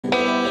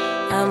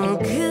I'm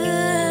good,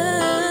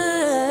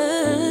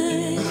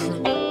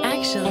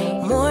 actually,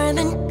 more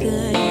than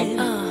good,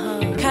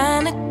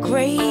 kinda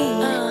great.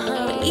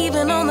 But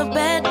even on the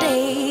bad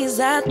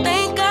days, I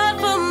thank God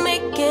for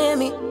making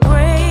me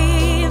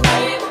brave.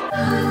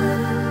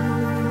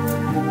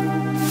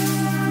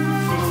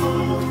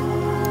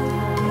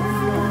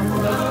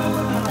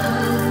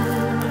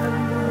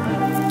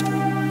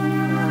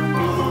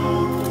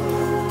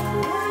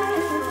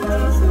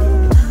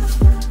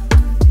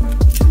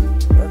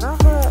 If I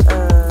had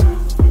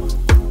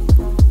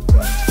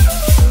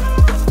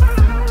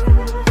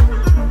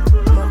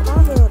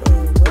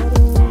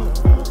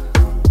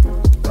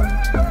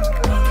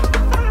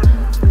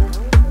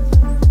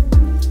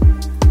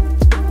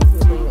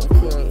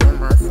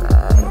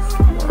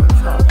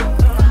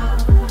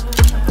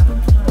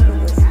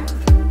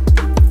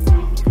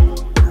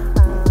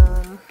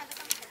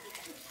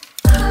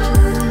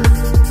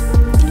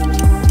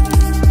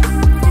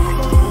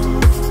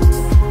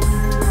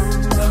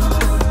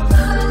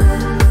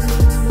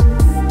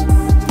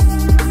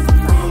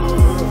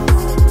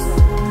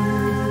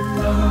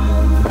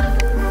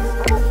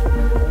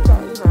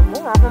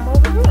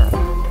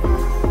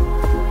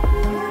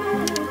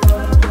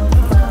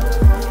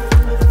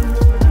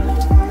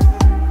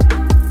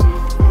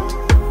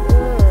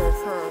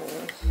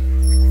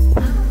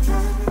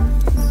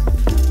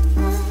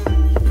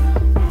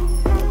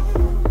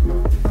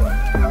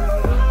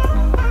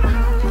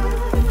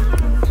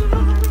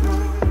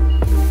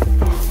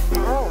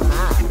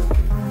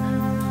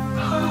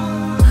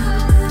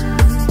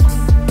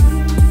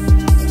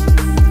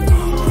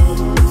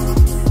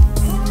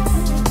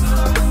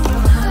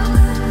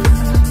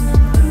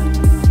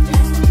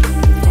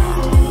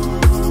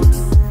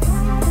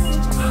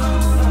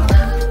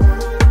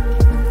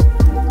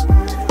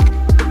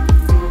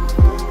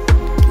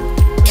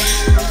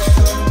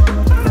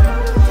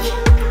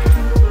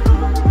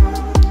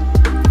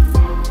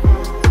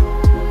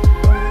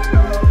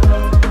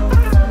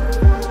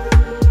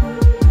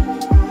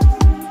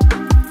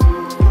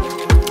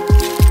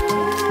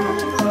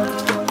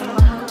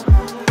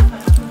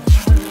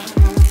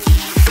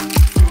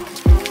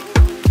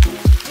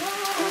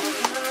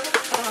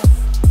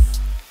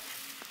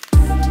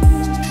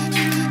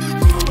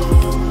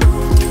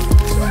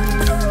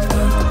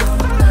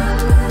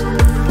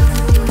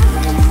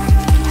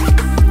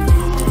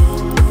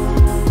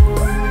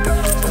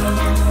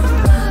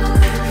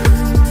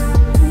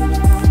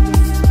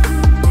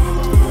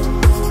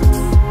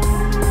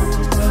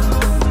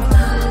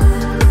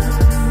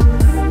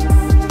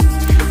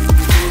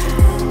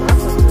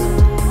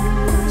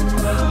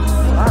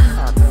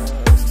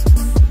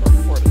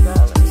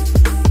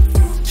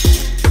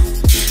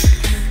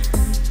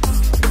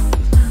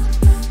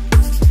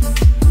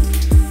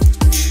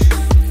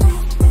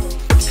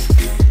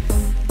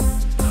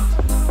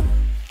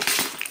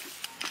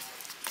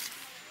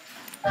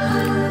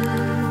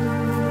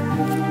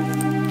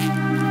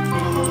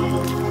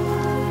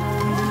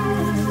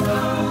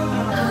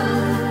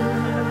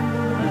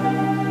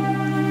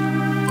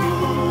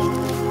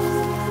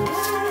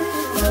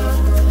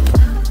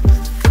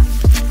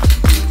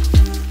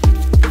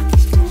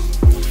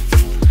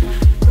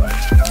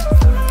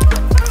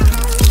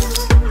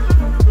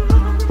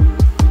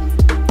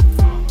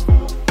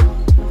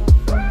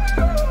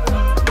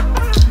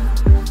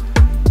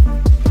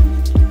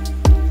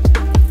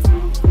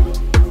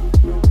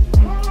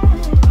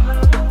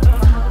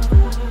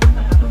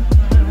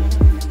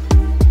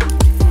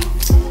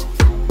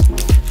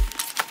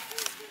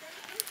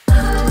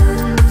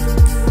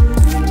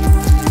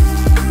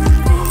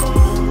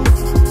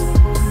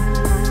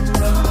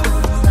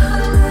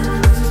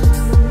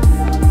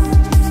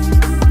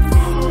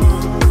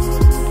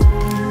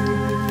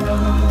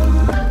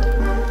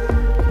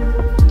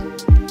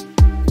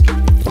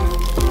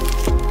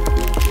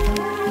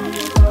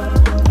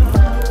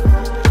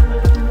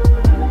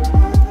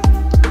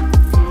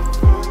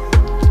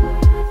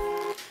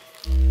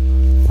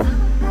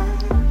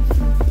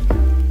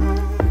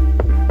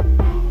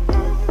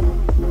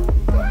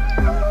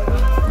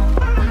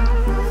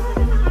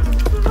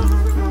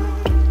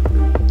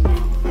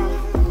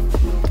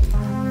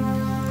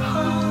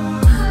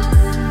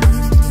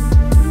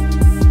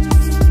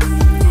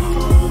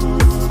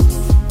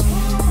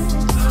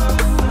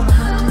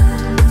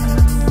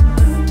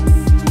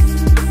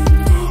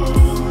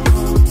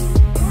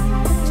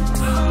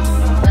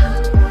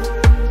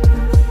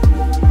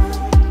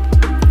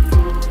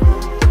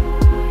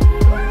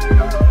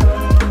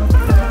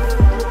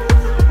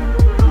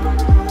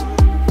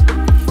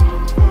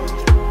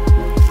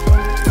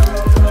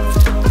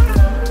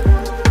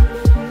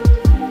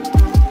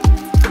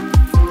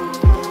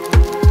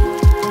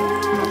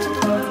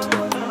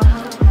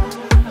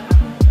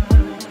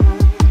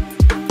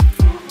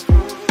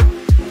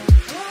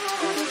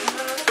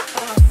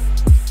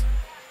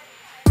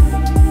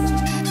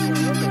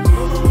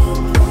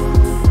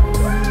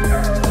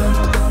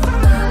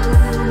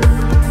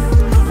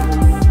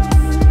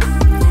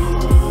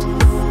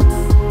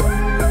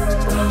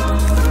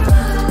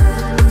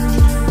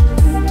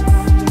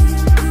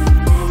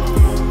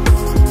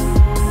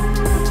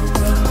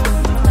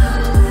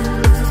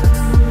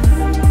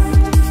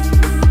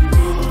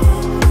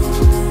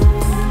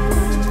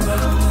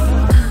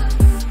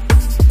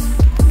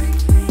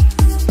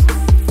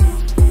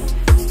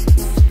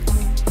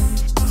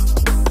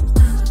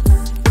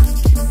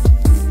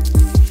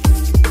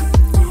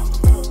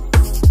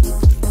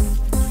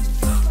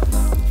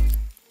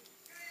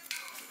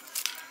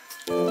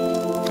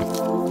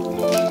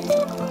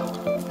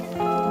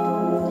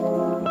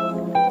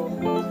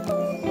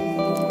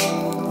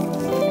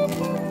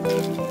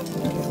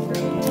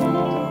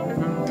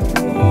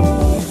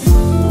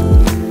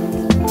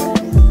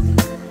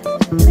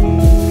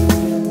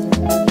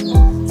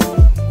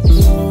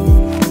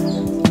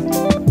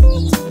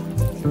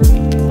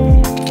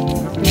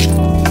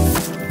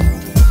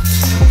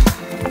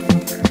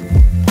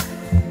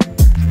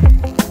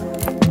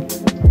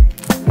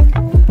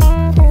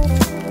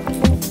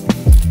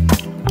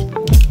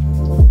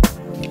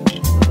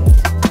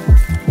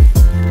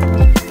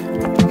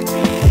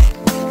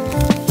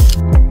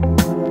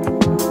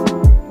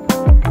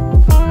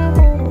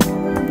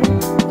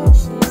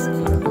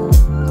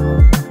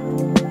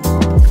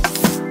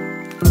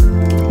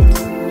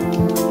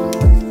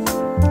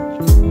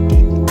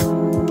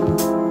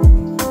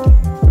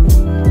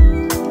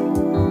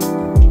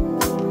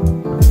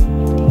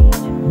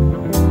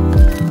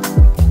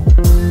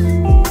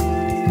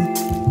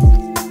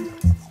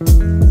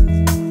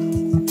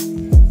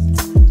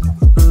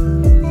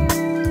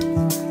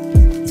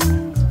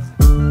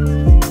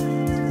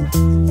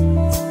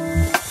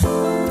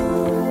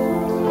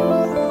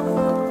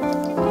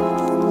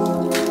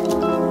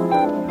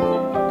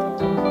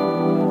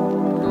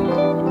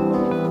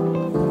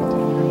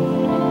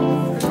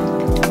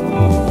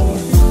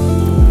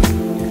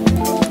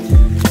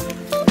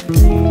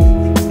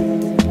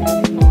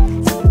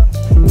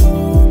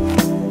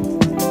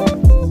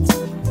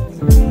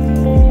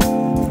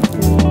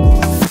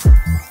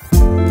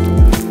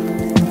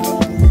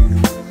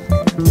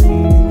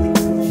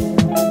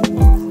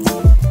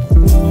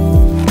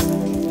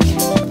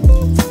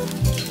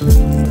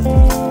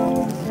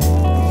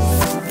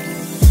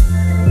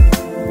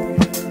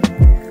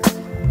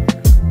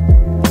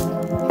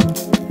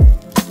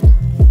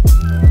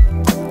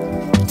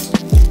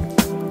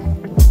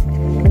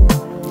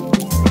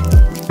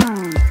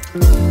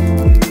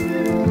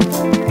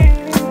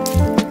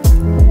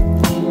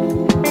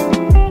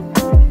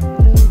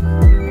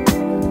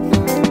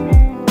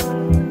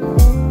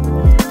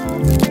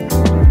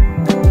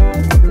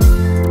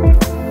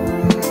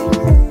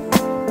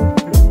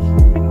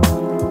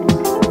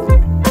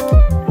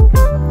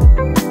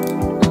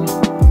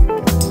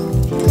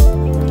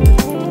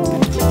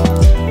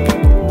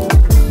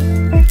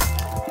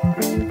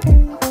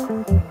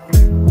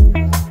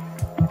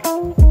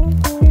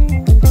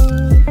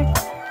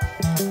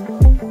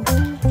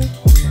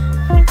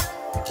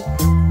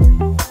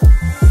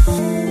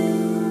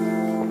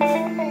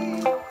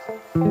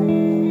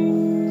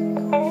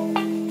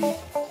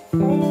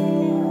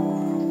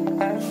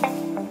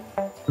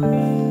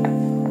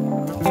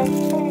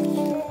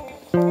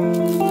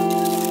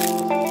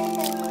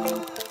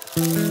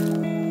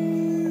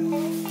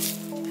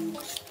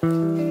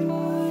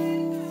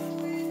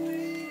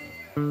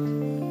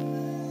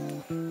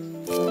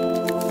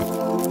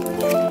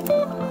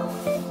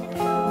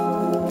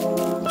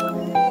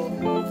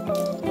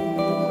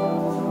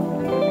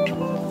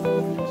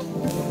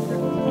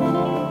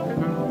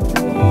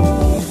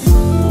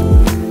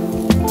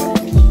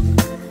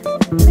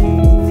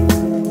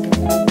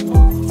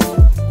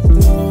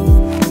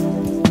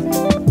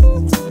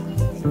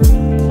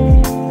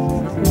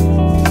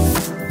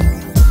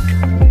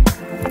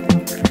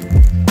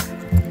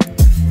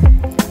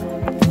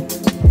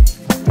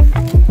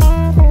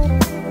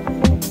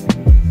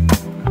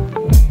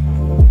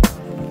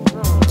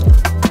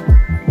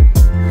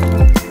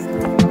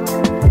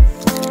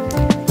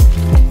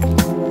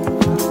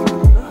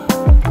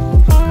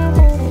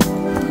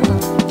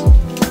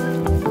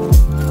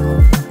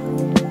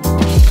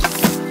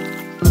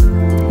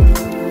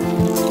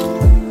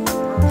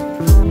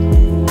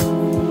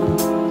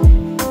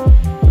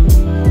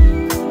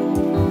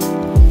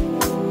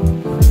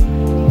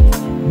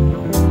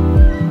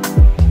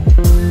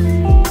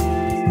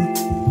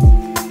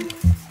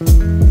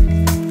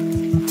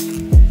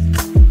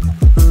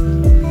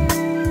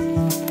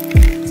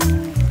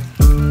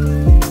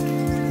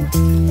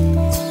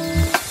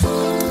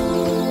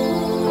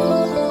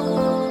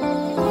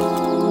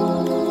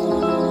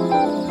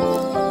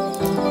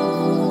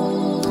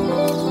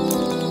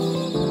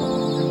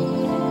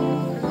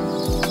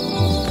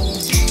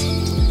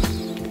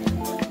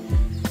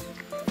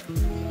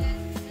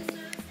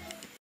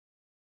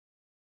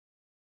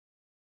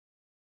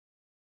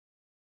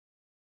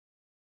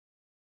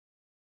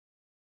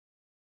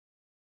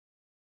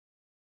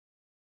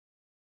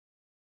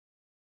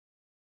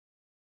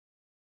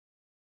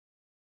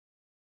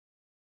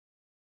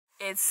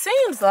It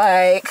seems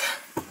like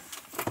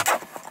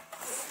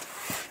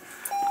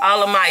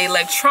all of my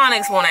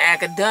electronics want to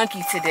act a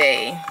donkey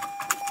today.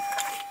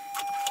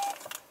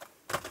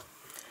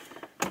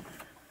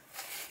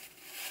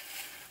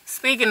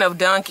 Speaking of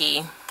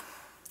donkey,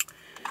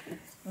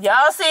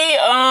 y'all see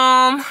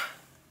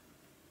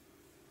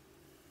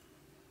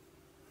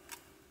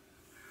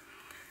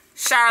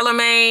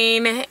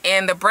Charlemagne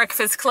and the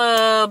Breakfast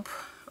Club,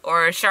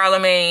 or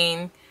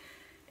Charlemagne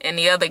and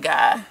the other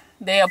guy?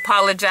 They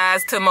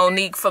apologized to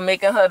Monique for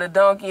making her the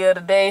donkey of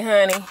the day,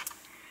 honey.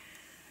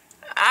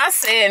 I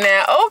said,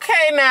 now,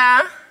 okay,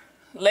 now,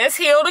 let's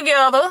heal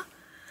together.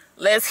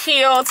 Let's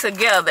heal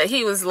together.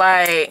 He was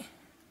like,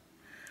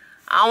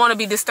 I don't want to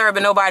be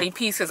disturbing nobody's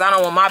peace because I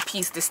don't want my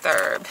peace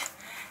disturbed.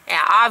 And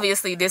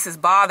obviously this has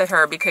bothered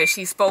her because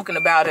she's spoken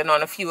about it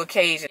on a few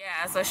occasions.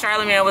 Yeah, so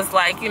Charlemagne was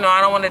like, you know, I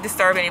don't want to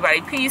disturb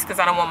anybody's peace because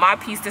I don't want my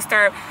peace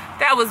disturbed.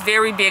 That was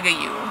very big of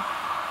you.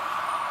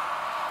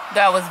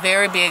 That was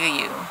very big of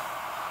you.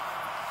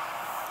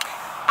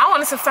 I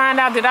wanted to find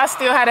out, did I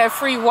still have that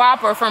free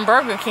Whopper from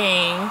Burger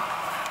King?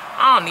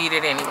 I don't need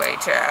it anyway,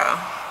 child.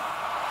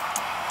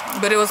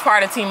 But it was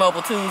part of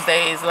T-Mobile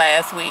Tuesdays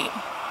last week.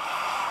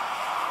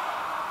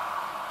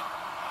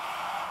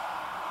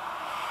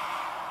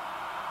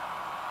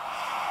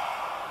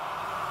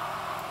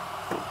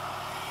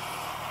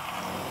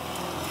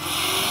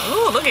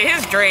 Ooh, look at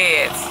his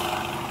dreads.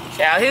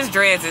 Child, his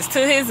dreads is to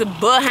his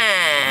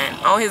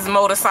behind on his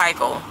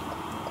motorcycle.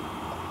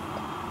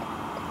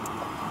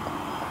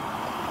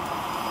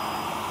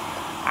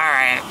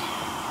 Alright.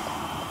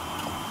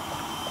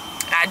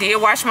 I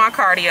did wash my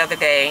car the other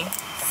day,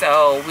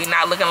 so we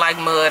not looking like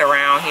mud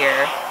around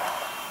here.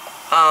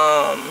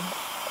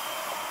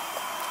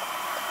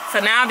 So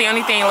now the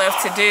only thing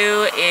left to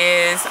do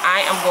is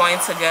I am going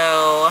to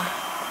go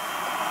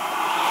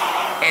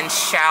and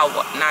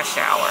shower.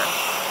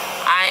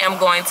 I am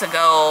going to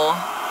go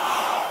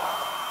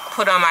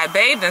put on my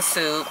bathing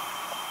suit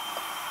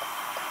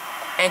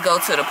and go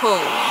to the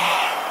pool.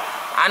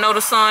 I know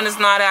the sun is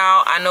not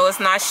out. I know it's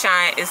not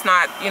shine. It's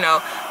not, you know,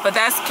 but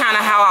that's kind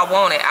of how I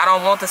want it. I don't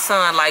want the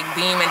sun like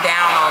beaming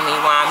down on me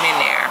while I'm in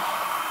there.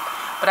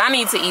 But I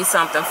need to eat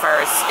something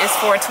first. It's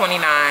 4:29.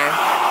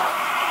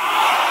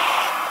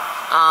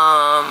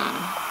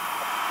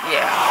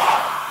 Yeah.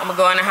 I'm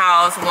gonna go in the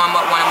house, warm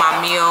up one of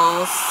my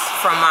meals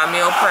from my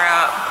meal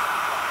prep.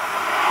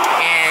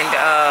 And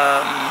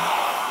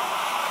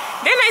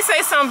didn't they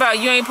say something about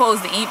you ain't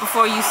supposed to eat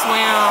before you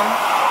swim?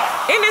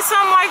 Isn't it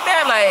something like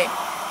that? Like,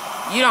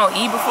 you don't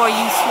eat before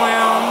you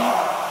swim?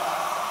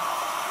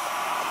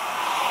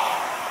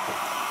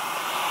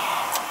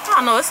 I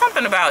don't know. It's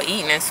something about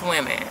eating and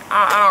swimming.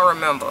 I don't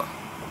remember.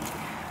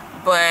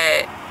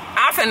 But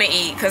I'm finna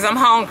eat because I'm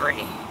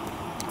hungry.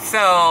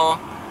 So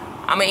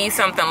I'm gonna eat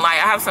something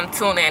light. I have some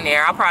tuna in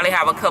there. I'll probably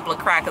have a couple of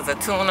crackers of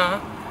tuna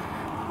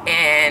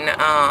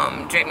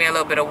and drink me a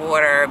little bit of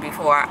water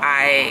before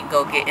I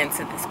go get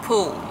into this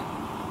pool.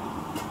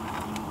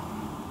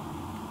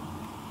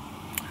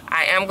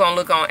 I am going to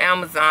look on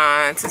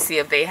Amazon to see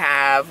if they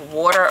have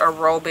water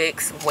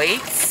aerobics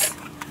weights.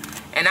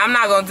 And I'm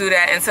not going to do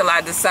that until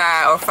I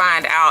decide or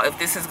find out if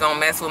this is going to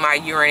mess with my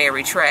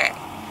urinary tract.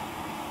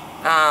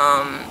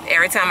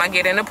 Every time I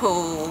get in the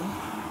pool,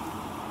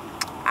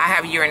 I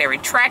have urinary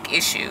tract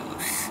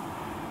issues.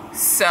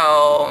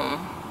 So,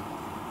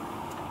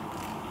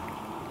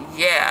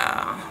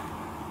 yeah,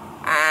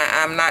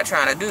 I'm not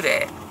trying to do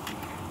that.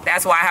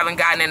 That's why I haven't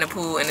gotten in the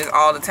pool in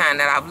all the time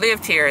that I've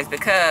lived here, is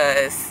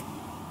because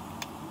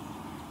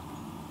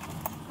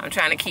I'm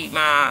trying to keep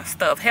my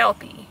stuff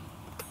healthy.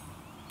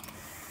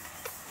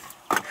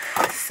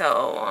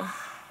 So,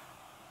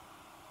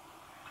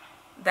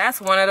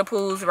 that's one of the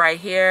pools right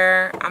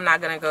here. I'm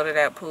not gonna go to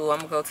that pool. I'm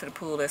gonna go to the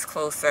pool that's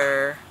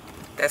closer.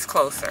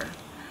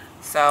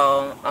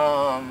 So,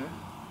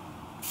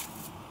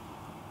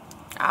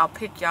 I'll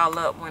pick y'all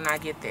up when I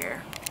get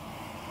there.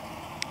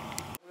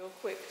 Real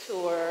quick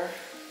tour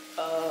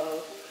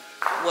of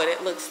what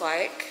it looks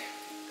like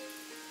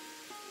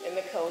in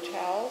the coach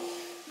house.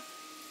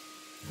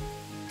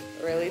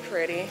 Really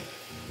pretty.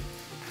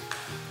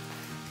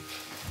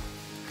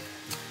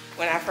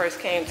 When I first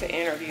came to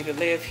interview to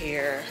live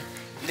here,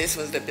 this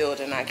was the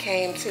building I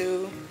came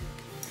to.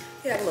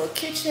 You have a little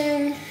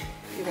kitchen,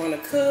 you want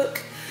to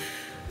cook.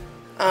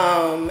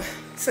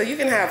 So you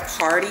can have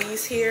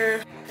parties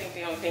here. I think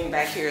the only thing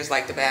back here is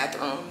like the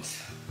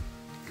bathrooms.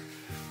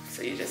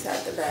 So you just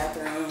have the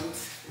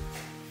bathrooms.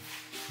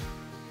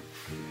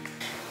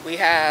 We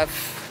have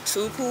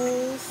 2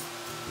 pools.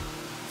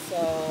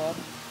 So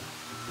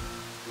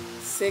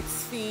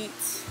 6 feet,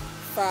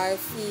 5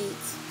 feet,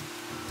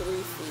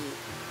 3 feet.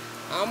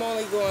 I'm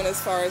only going as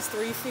far as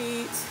 3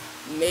 feet,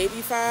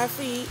 maybe 5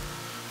 feet,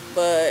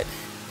 but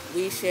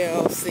we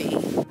shall see.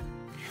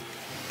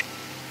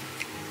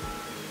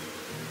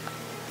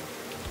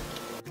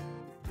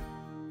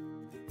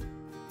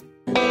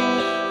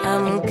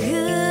 I'm good,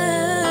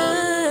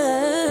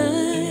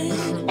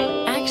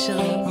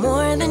 actually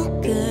more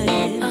than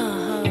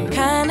good,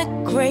 kinda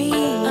great.